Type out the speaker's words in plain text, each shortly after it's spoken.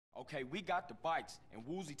Okay, we got the bikes and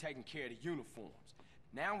Woozie taking care of the uniforms.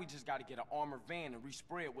 Now we just gotta get an armored van and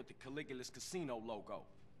respray it with the Caligula's Casino logo.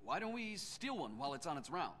 Why don't we steal one while it's on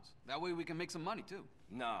its rounds? That way we can make some money too.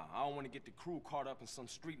 Nah, I don't want to get the crew caught up in some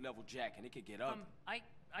street-level jack and it could get ugly.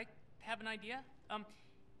 I have an idea.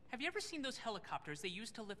 Have you ever seen those helicopters they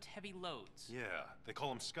use to lift heavy loads? Yeah, they call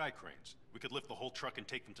them sky cranes. We could lift the whole truck and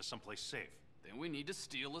take them to someplace safe. Then we need to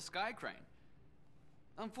steal a sky crane.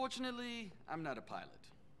 Unfortunately, I'm not a pilot.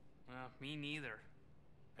 Me neither.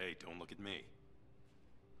 Hey, don't look at me.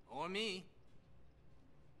 Or me.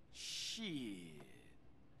 Shit.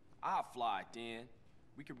 I'll fly it then.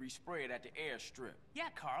 We could respray it at the airstrip. Yeah,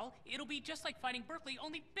 Carl. It'll be just like fighting Berkeley,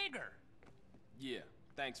 only bigger. Yeah,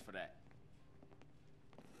 thanks for that.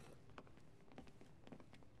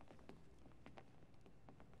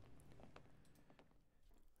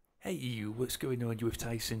 Hey you, what's going on? You with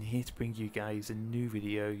Tyson here to bring you guys a new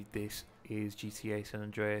video. This is GTA San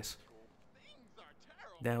Andreas.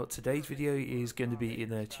 Now today's video is going to be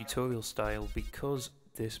in a tutorial style because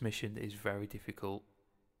this mission is very difficult.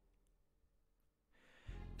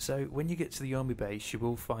 So when you get to the army base you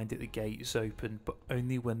will find that the gate is open, but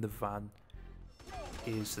only when the van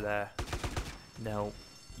is there. Now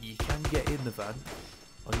you can get in the van,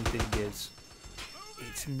 only thing is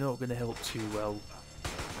it's not going to help too well.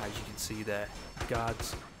 As you can see there,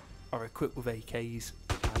 guards are equipped with AKs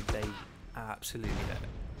and they absolutely hurt.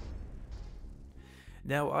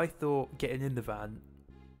 Now I thought getting in the van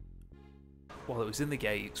while it was in the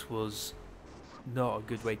gates was not a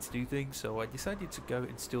good way to do things, so I decided to go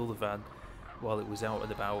and steal the van while it was out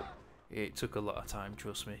and about. It took a lot of time,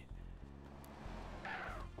 trust me.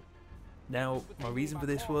 Now my reason for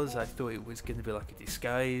this was I thought it was going to be like a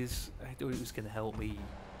disguise. I thought it was going to help me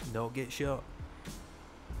not get shot.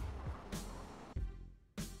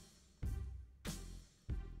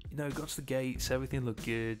 You know, got to the gates, everything looked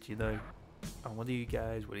good, you know. I'm one of you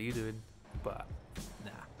guys, what are you doing? But,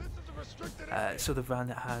 nah. So the van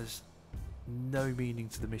has no meaning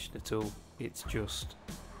to the mission at all. It's just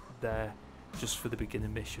there, just for the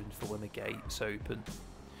beginning mission, for when the gate's open.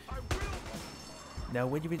 Now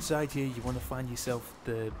when you're inside here, you want to find yourself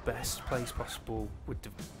the best place possible, with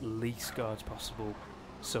the least guards possible.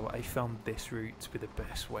 So I found this route to be the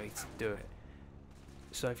best way to do it.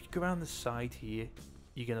 So if you go around the side here,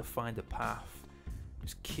 you're going to find a path.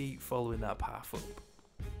 Just keep following that path up.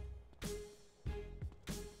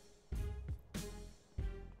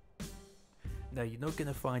 Now you're not going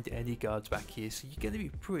to find any guards back here, so you're going to be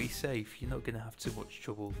pretty safe. You're not going to have too much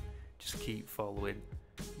trouble. Just keep following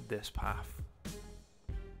this path.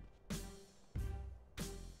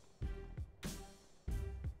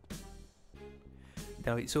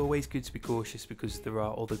 Now it's always good to be cautious because there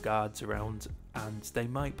are other guards around and they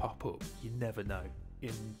might pop up, you never know.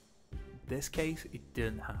 In this case it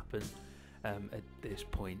didn't happen at this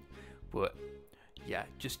point, but yeah,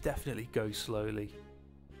 just definitely go slowly.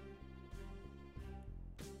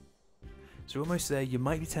 So we're almost there. You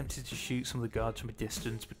might be tempted to shoot some of the guards from a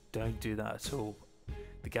distance, but don't do that at all.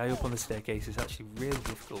 The guy up on the staircase is actually really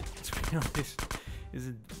difficult, to be honest. This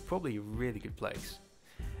is probably a really good place.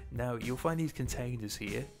 Now you'll find these containers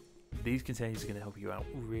here. These containers are going to help you out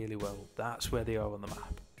really well. That's where they are on the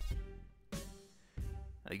map.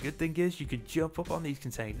 And the good thing is you can jump up on these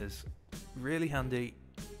containers. Really handy.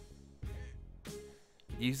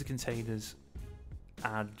 Use the containers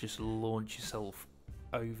and just launch yourself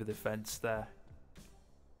over the fence there.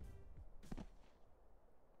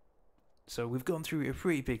 So we've gone through a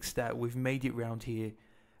pretty big step. We've made it round here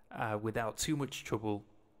without too much trouble.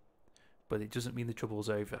 But it doesn't mean the trouble's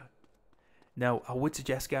over. Now, I would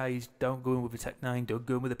suggest, guys, don't go in with a Tech 9, don't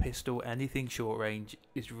go in with a pistol. Anything short range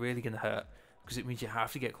is really going to hurt, because it means you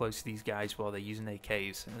have to get close to these guys while they're using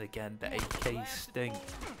AKs. And again, the AKs sting.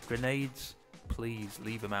 Grenades, please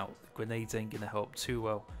leave them out. Grenades ain't going to help too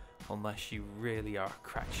well unless you really are a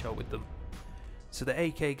crack shot with them. So the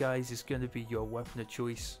AK, guys, is going to be your weapon of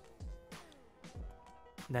choice.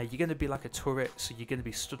 Now you're going to be like a turret, so you're going to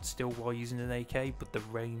be stood still while using an AK, but the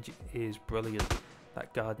range is brilliant.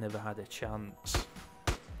 That guard never had a chance.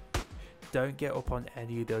 Don't get up on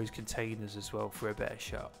any of those containers as well for a better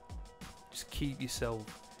shot. Just keep yourself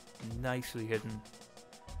nicely hidden.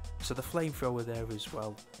 So the flamethrower there as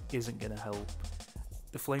well isn't going to help.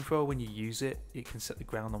 The flamethrower, when you use it, it can set the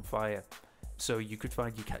ground on fire. So you could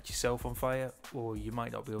find you catch yourself on fire, or you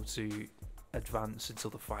might not be able to advance until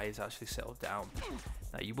the fire's actually settled down.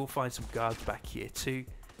 Now you will find some guards back here too,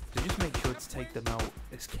 so just make sure to take them out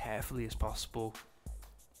as carefully as possible.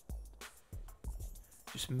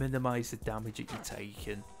 Just minimise the damage that you're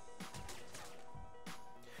taking.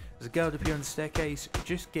 There's a guard up here on the staircase.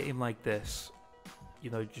 Just get him like this. you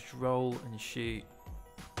know, just roll and shoot.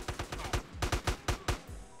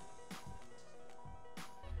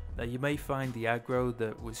 Now you may find the aggro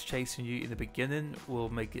that was chasing you in the beginning will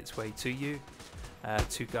make its way to you.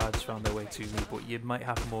 2 guards found their way to me, but you might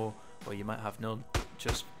have more or you might have none.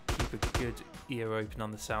 Just keep a good ear open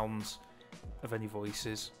on the sounds of any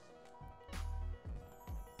voices.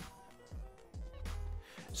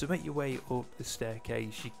 So make your way up the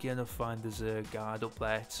staircase. You're gonna find there's a guard up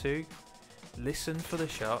there too. Listen for the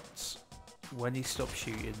shots. When he stops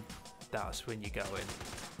shooting, that's when you go in.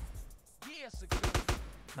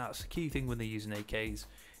 That's the key thing when they're using AKs.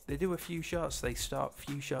 They do a few shots, they stop,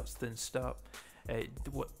 few shots, then stop.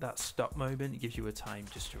 That stop moment gives you a time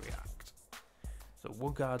just to react. So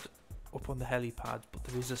 1 guard up on the helipad, but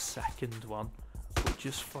there is a second one. But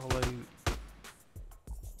just follow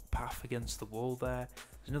path against the wall there.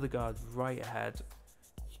 There's another guard right ahead.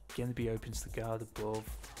 You're going to be open to the guard above.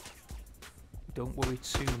 Don't worry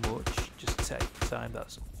too much, just take your time.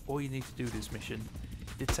 That's all you need to do this mission.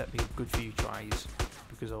 It did take me a good few tries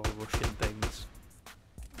because I was rushing things.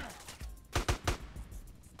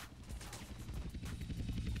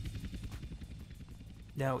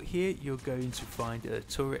 Now here you're going to find a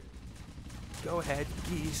turret. Go ahead,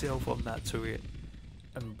 get yourself on that turret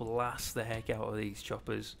and blast the heck out of these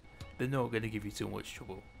choppers. They're not going to give you too much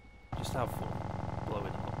trouble. Just have fun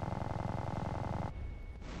blowing them up.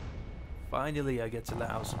 Finally I get to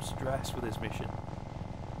let out some stress for this mission.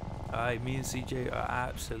 Me and CJ are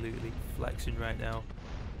absolutely flexing right now.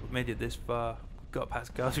 We've made it this far, got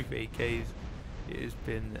past guards with AKs. It has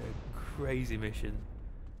been a crazy mission.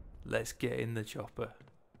 Let's get in the chopper.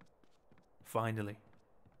 Finally.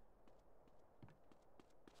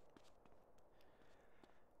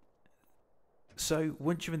 So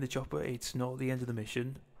once you're in the chopper, it's not the end of the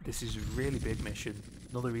mission. This is a really big mission.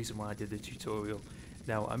 Another reason why I did the tutorial.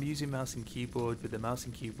 Now I'm using mouse and keyboard. With the mouse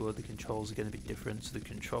and keyboard, the controls are going to be different. So the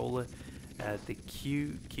controller, the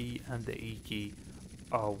Q key and the E key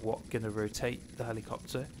are what going to rotate the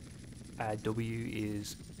helicopter. W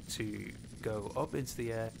is to go up into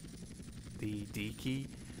the air. The D key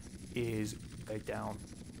is go down.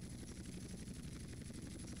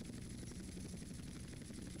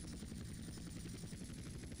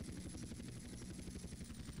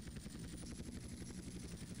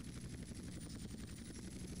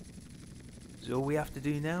 So all we have to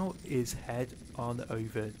do now is head on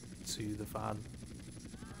over to the van.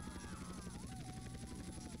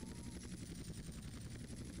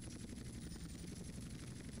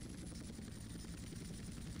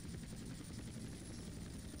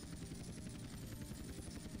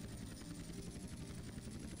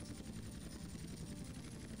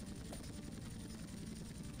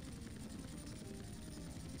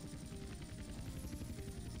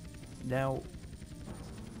 Now,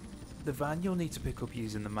 the van you'll need to pick up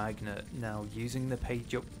using the magnet. Now, using the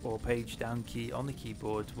page up or page down key on the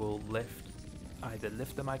keyboard will either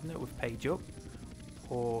lift the magnet with page up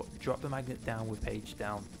or drop the magnet down with page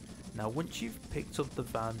down. Now, once you've picked up the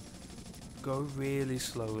van, go really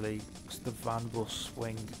slowly because the van will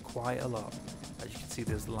swing quite a lot. As you can see,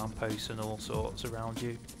 there's lampposts and all sorts around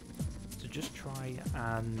you. So just try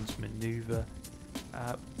and maneuver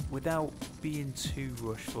without being too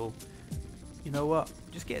rushful. You know what?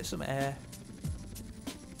 Just get some air.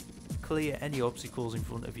 Clear any obstacles in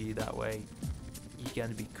front of you, that way you're going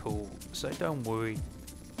to be cool. So don't worry.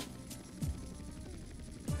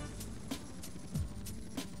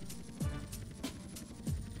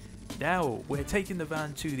 Now we're taking the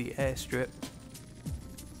van to the airstrip.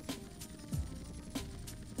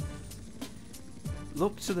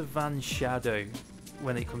 Look to the van's shadow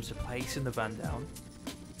when it comes to placing the van down.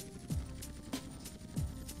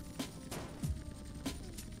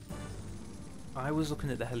 I was looking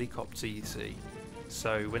at the helicopter, you see,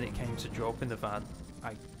 so when it came to dropping the van,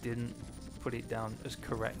 I didn't put it down as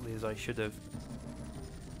correctly as I should have.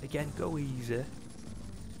 Again, go easy.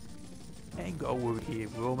 Ain't got to worry here,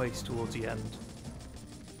 we're almost towards the end.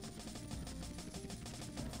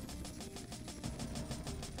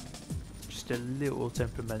 Just a little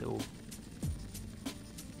temperamental.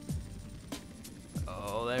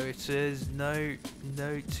 Oh, there it is. No,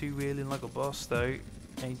 two wheeling like a boss though.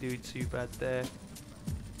 Ain't doing too bad there.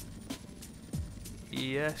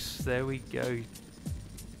 Yes, there we go.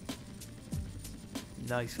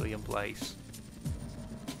 Nicely in place.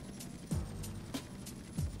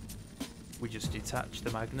 We just detach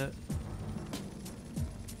the magnet.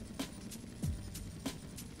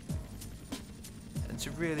 And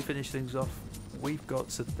to really finish things off, we've got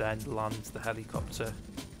to then land the helicopter.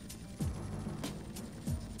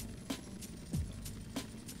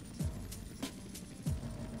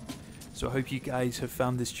 So I hope you guys have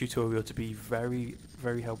found this tutorial to be very,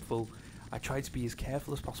 very helpful. I tried to be as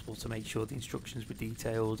careful as possible to make sure the instructions were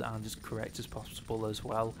detailed and as correct as possible as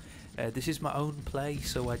well. This is my own play,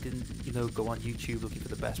 so I didn't, go on YouTube looking for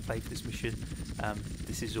the best play for this mission.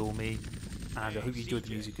 This is all me, and I hope you enjoyed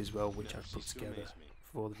the music as well, which I've put together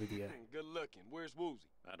for the video. Good looking. Where's Woozy?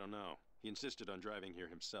 I don't know. He insisted on driving here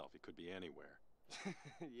himself. It could be anywhere.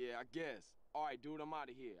 Yeah, I guess. All right, dude, I'm out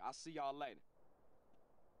of here. I'll see y'all later.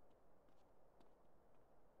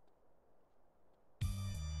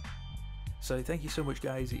 So thank you so much,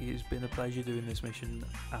 guys. It has been a pleasure doing this mission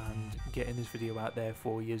and getting this video out there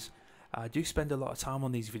for you. I do spend a lot of time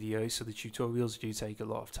on these videos, so the tutorials do take a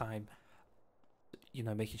lot of time.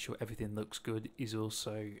 Making sure everything looks good is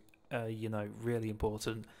also really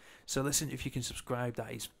important. So listen, if you can subscribe,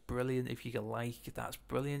 that is brilliant. If you can like, that's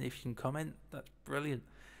brilliant. If you can comment, that's brilliant.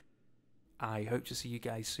 I hope to see you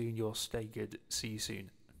guys soon. You'll stay good. See you soon.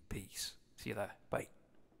 Peace. See you there. Bye.